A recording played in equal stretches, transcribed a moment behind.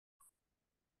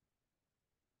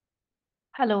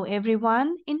Hello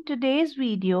everyone. In today's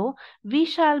video, we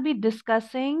shall be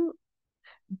discussing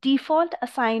default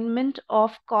assignment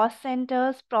of cost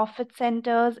centers, profit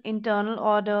centers, internal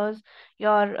orders,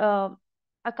 your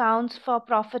accounts for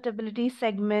profitability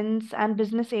segments and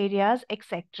business areas,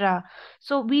 etc.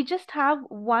 So we just have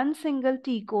one single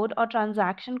T code or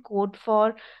transaction code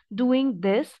for doing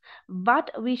this, but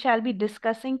we shall be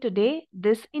discussing today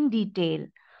this in detail.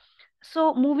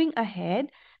 So moving ahead,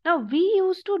 now we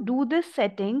used to do this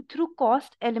setting through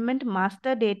cost element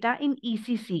master data in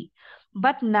ECC.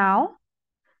 But now,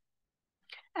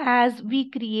 as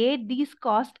we create these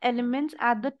cost elements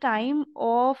at the time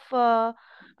of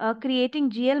creating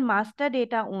GL master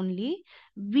data only,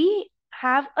 we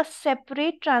have a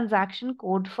separate transaction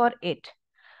code for it.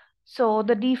 So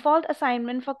the default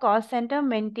assignment for cost center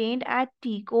maintained at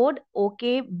T code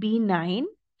OKB9.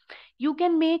 You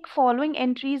can make following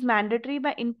entries mandatory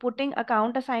by inputting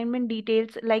account assignment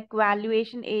details like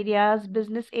valuation areas,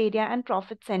 business area, and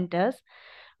profit centers.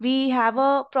 We have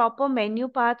a proper menu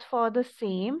path for the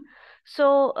same.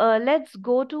 So let's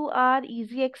go to our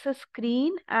easy access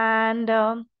screen and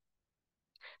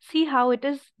see how it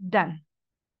is done.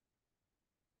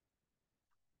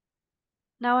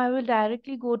 Now I will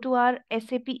directly go to our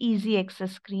SAP easy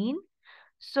access screen.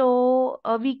 So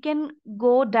we can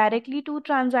go directly to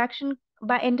transaction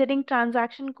by entering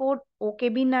transaction code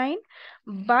OKB9,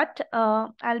 but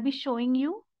I'll be showing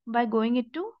you by going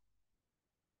into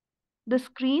the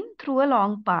screen through a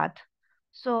long path.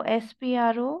 So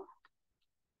SPRO,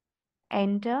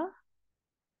 enter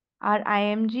our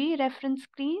IMG reference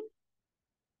screen.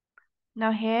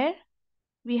 Now here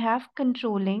we have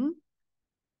controlling.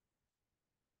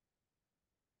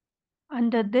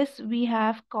 Under this we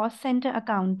have cost center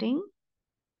accounting.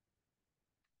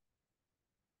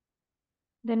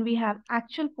 Then we have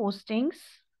actual postings.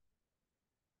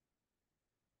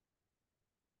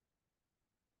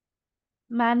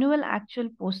 Manual actual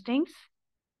postings.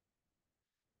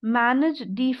 Manage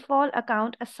default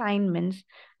account assignments.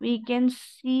 We can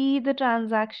see the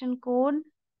transaction code,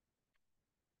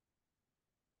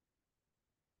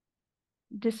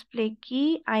 display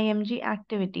key, IMG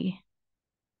activity.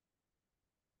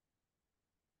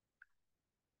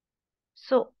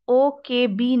 So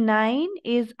OKB9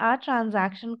 is our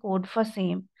transaction code for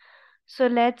same. So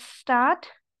let's start.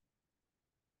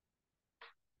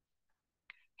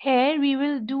 Here we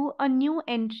will do a new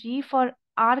entry for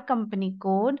our company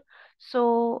code.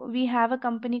 So we have a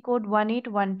company code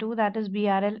 1812, that is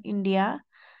BRL India.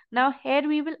 Now here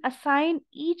we will assign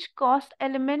each cost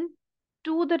element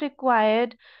to the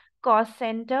required cost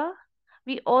center.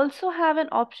 We also have an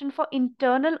option for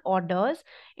internal orders.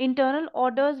 Internal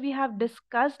orders we have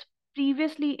discussed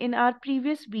previously in our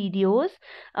previous videos.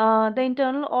 The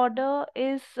internal order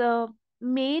is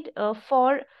made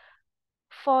for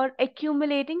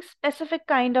accumulating specific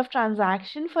kind of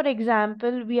transaction. For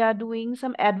example, we are doing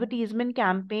some advertisement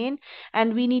campaign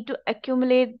and we need to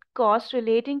accumulate costs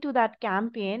relating to that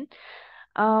campaign.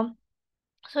 So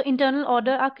internal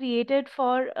order are created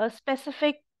for a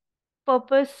specific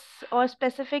purpose or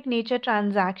specific nature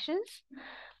transactions.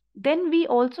 Then we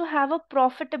also have a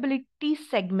profitability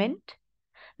segment.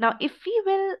 Now, if we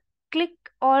will click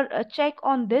or check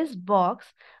on this box,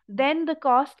 then the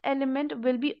cost element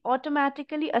will be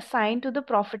automatically assigned to the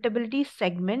profitability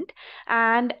segment.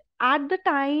 And at the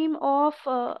time of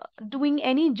doing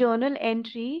any journal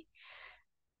entry,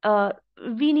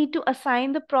 we need to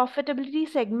assign the profitability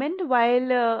segment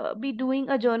while be doing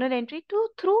a journal entry to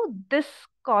through this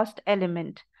cost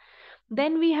element.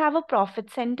 Then we have a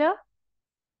profit center.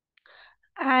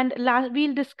 And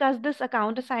we'll discuss this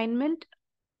account assignment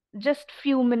just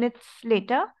few minutes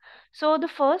later. So the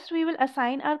first we will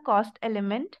assign our cost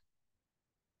element.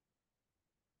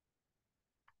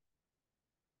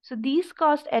 So these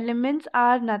cost elements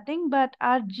are nothing but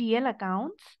our GL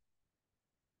accounts.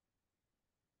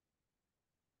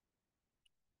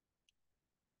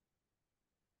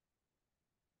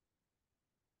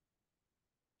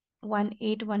 One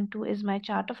 1812 is my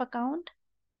chart of account.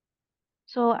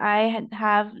 So I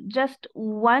have just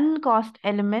one cost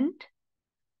element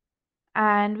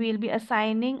and we'll be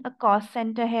assigning a cost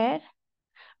center here.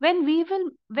 When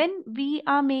we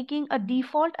are making a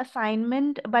default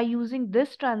assignment by using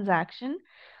this transaction,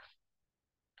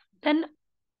 then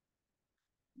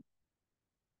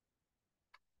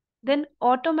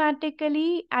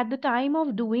automatically at the time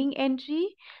of doing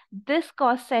entry, this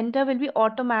cost center will be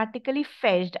automatically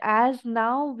fetched, as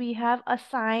now we have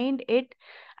assigned it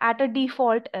at a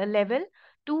default level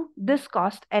to this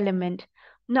cost element.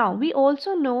 Now, we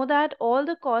also know that all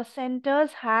the cost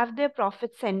centers have their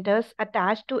profit centers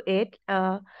attached to it.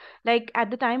 Like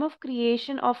at the time of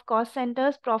creation of cost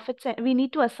centers, we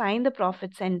need to assign the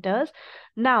profit centers.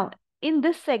 Now, in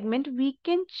this segment, we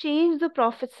can change the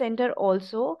profit center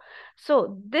also.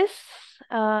 So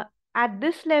at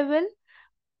this level,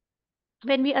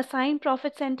 when we assign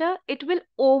profit center, it will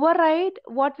override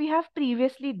what we have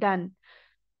previously done.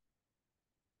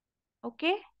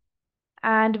 Okay.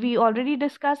 And we already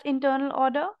discussed internal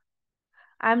order.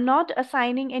 I'm not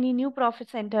assigning any new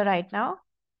profit center right now.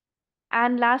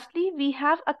 And lastly, we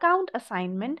have account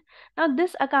assignment. Now,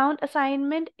 this account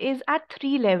assignment is at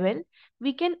 3 level.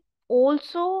 We can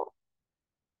also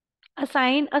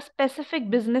assign a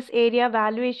specific business area,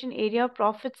 valuation area,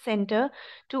 profit center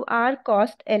to our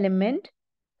cost element.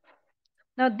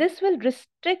 Now, this will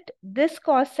restrict this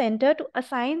cost center to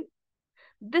assign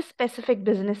this specific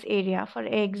business area. For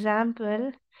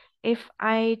example, if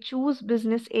I choose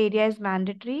business area as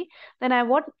mandatory, then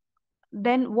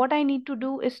what I need to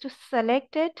do is to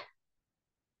select it.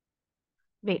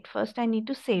 Wait, first I need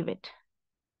to save it.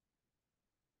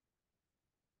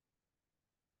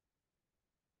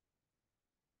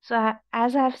 So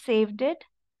as I have saved it,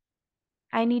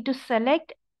 I need to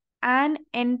select and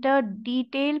enter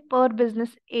detail per business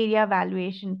area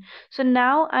valuation. So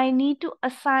now I need to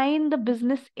assign the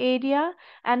business area,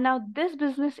 and now this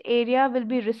business area will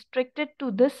be restricted to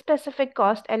this specific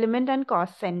cost element and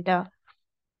cost center.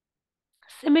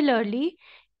 Similarly,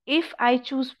 if I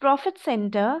choose profit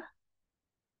center,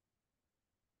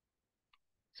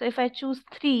 so if I choose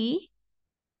 3,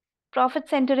 profit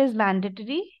center is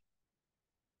mandatory,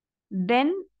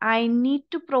 then I need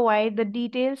to provide the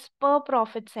details per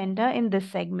profit center in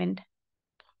this segment.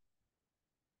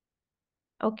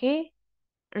 Okay,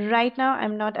 right now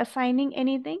I'm not assigning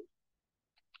anything.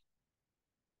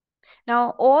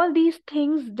 Now, all these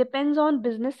things depends on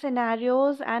business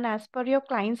scenarios and as per your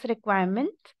client's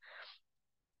requirements.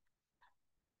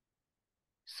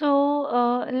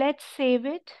 So let's save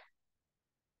it.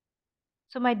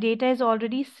 So my data is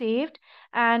already saved,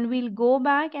 and we'll go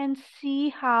back and see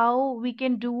how we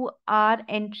can do our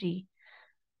entry.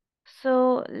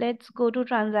 So let's go to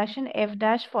transaction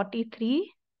F-43,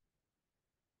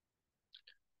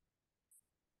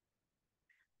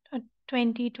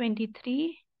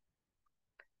 2023.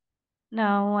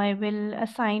 Now I will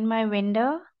assign my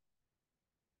vendor.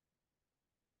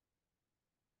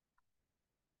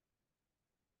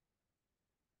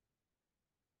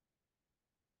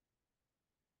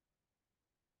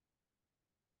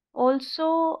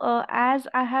 Also, as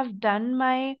I have done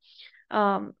my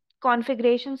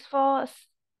configurations for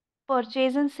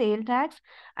purchase and sale tax,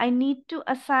 I need to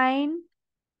assign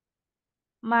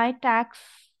my tax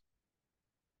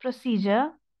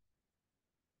procedure,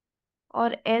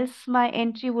 or else my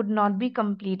entry would not be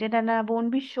completed and I won't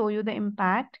be show you the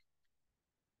impact.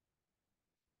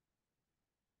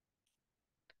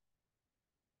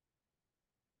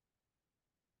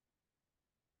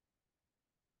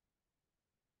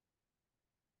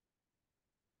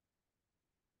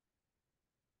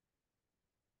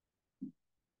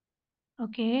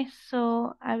 Okay,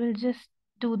 so I will just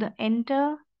do the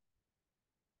enter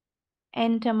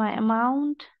my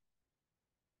amount,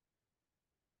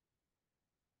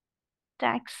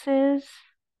 taxes.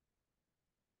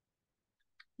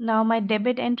 Now my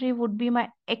debit entry would be my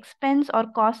expense or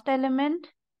cost element.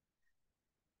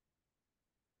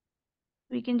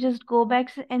 We can just go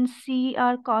back and see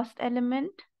our cost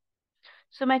element.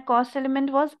 So my cost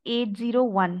element was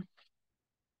 801.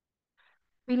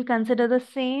 We'll consider the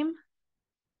same,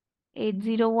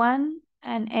 801,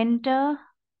 and enter.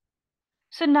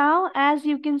 So now, as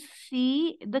you can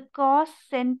see, the cost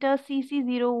center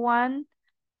CC01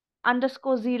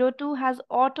 underscore 02 has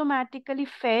automatically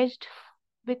fetched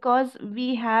because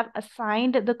we have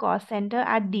assigned the cost center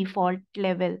at default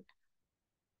level.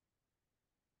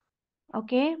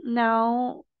 Okay,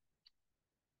 now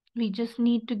we just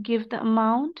need to give the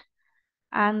amount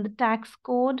and the tax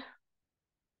code.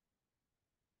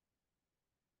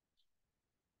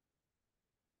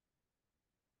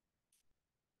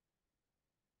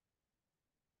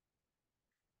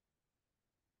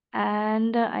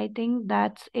 And I think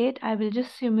that's it. I will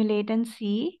just simulate and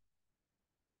see.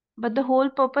 But the whole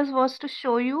purpose was to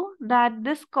show you that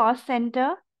this cost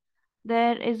center,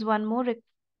 there is one more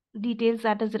details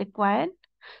that is required.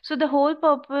 So the whole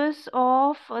purpose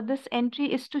of this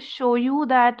entry is to show you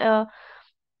that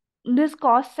this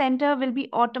cost center will be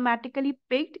automatically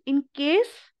picked in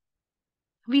case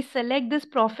we select this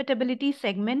profitability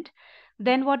segment.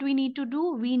 Then what we need to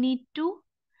do, we need to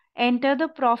enter the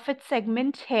profit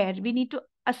segment here. We need to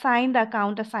assign the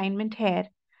account assignment here.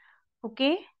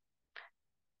 Okay.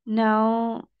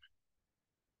 Now,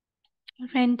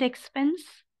 rent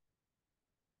expense.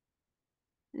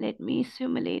 Let me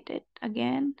simulate it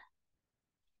again.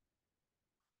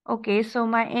 Okay, so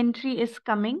my entry is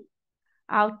coming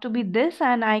out to be this,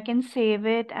 and I can save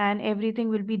it and everything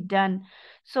will be done.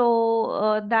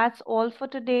 So that's all for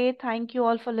today. Thank you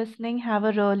all for listening. Have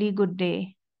a really good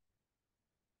day.